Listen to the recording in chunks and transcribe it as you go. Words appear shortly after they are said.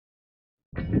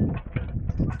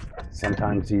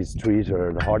Sometimes these trees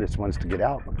are the hardest ones to get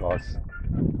out because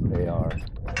they are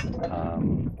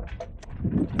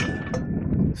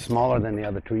smaller than the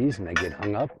other trees and they get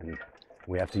hung up, and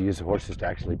we have to use the horses to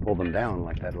actually pull them down,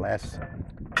 like that last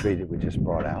tree that we just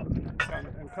brought out. And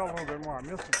tell a little bit more. I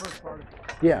missed the first part.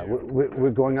 Yeah, we're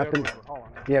going up in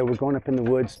we're going up in the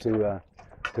woods to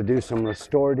do some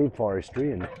restorative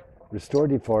forestry, and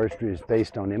restorative forestry is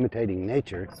based on imitating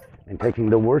nature and taking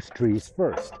the worst trees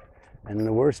first. And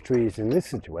the worst trees in this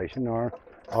situation are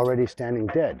already standing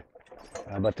dead,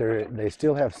 but they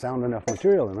still have sound enough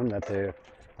material in them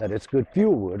that it's good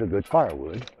fuel wood or good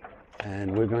firewood.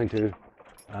 And we're going to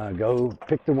go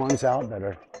pick the ones out that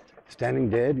are standing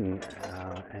dead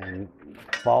and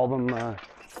fall them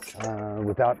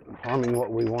without harming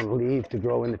what we want to leave to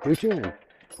grow in the future, and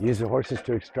use the horses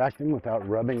to extract them without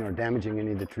rubbing or damaging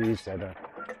any of the trees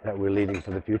that we're leaving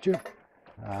for the future.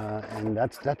 And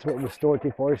that's what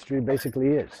restorative forestry basically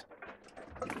is.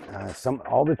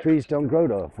 All the trees don't grow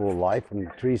to a full life,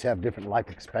 and trees have different life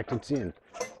expectancy, and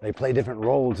they play different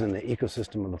roles in the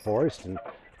ecosystem of the forest. And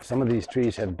some of these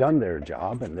trees have done their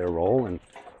job and their role, and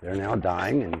they're now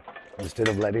dying. And instead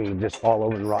of letting them just fall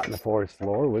over and rot in the forest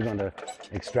floor, we're going to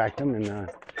extract them and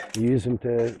use them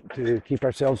to keep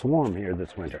ourselves warm here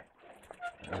this winter.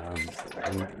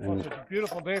 Well, it's a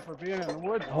beautiful day for being in the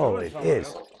woods. Oh, it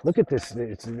is. Look at this.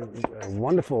 It's a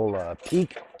wonderful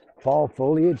peak fall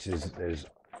foliage. There's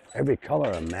every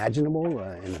color imaginable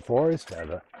in the forest.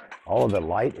 All of the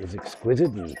light is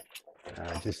exquisite and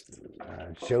just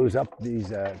shows up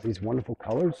these wonderful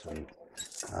colors.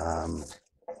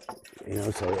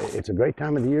 And so it's a great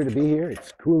time of the year to be here.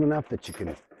 It's cool enough that you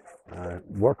can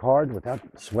work hard without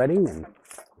sweating,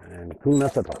 and cool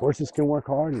enough that the horses can work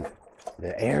hard. And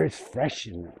the air is fresh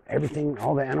and everything.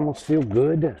 All the animals feel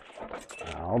good.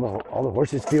 All the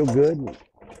horses feel good.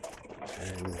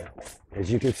 And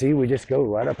as you can see, we just go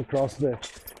right up across the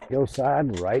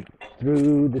hillside, right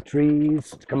through the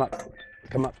trees. Come up,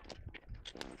 come up.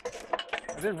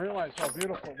 I didn't realize how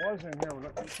beautiful it was in here.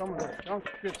 When some of the junk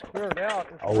gets cleared out,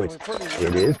 it's Oh, really pretty.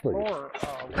 It is pretty.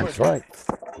 That's right.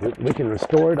 We can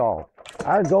restore it all.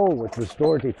 Our goal with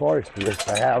restorative forestry is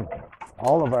to have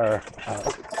all of our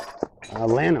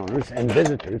landowners and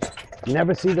visitors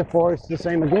never see the forest the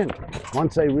same again.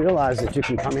 Once they realize that you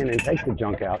can come in and take the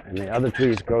junk out and the other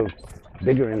trees grow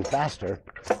bigger and faster,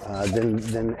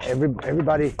 then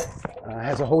everybody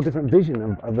has a whole different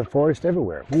vision of the forest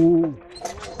everywhere. Ooh,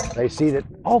 they see that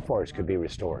all forests could be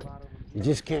restored. You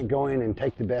just can't go in and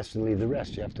take the best and leave the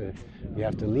rest. You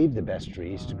have to leave the best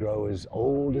trees to grow as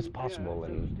old as possible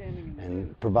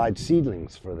and provide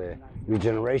seedlings for the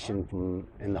regeneration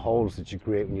in the holes that you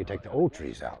create when you take the old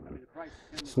trees out. And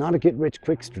it's not a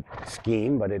get-rich-quick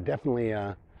scheme, but it definitely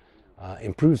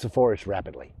improves the forest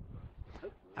rapidly.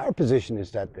 Our position is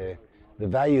that the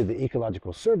value of the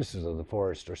ecological services of the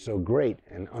forest are so great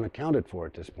and unaccounted for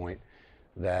at this point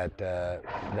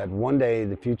that one day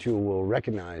the future will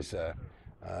recognize the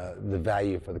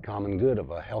value for the common good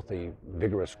of a healthy,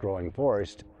 vigorous growing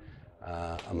forest,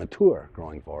 a mature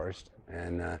growing forest,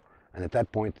 and at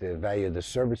that point the value of the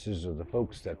services of the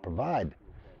folks that provide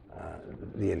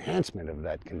the enhancement of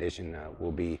that condition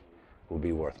will be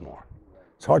worth more.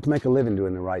 It's hard to make a living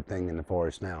doing the right thing in the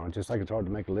forest now, just like it's hard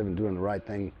to make a living doing the right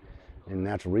thing in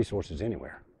natural resources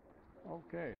anywhere.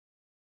 Okay.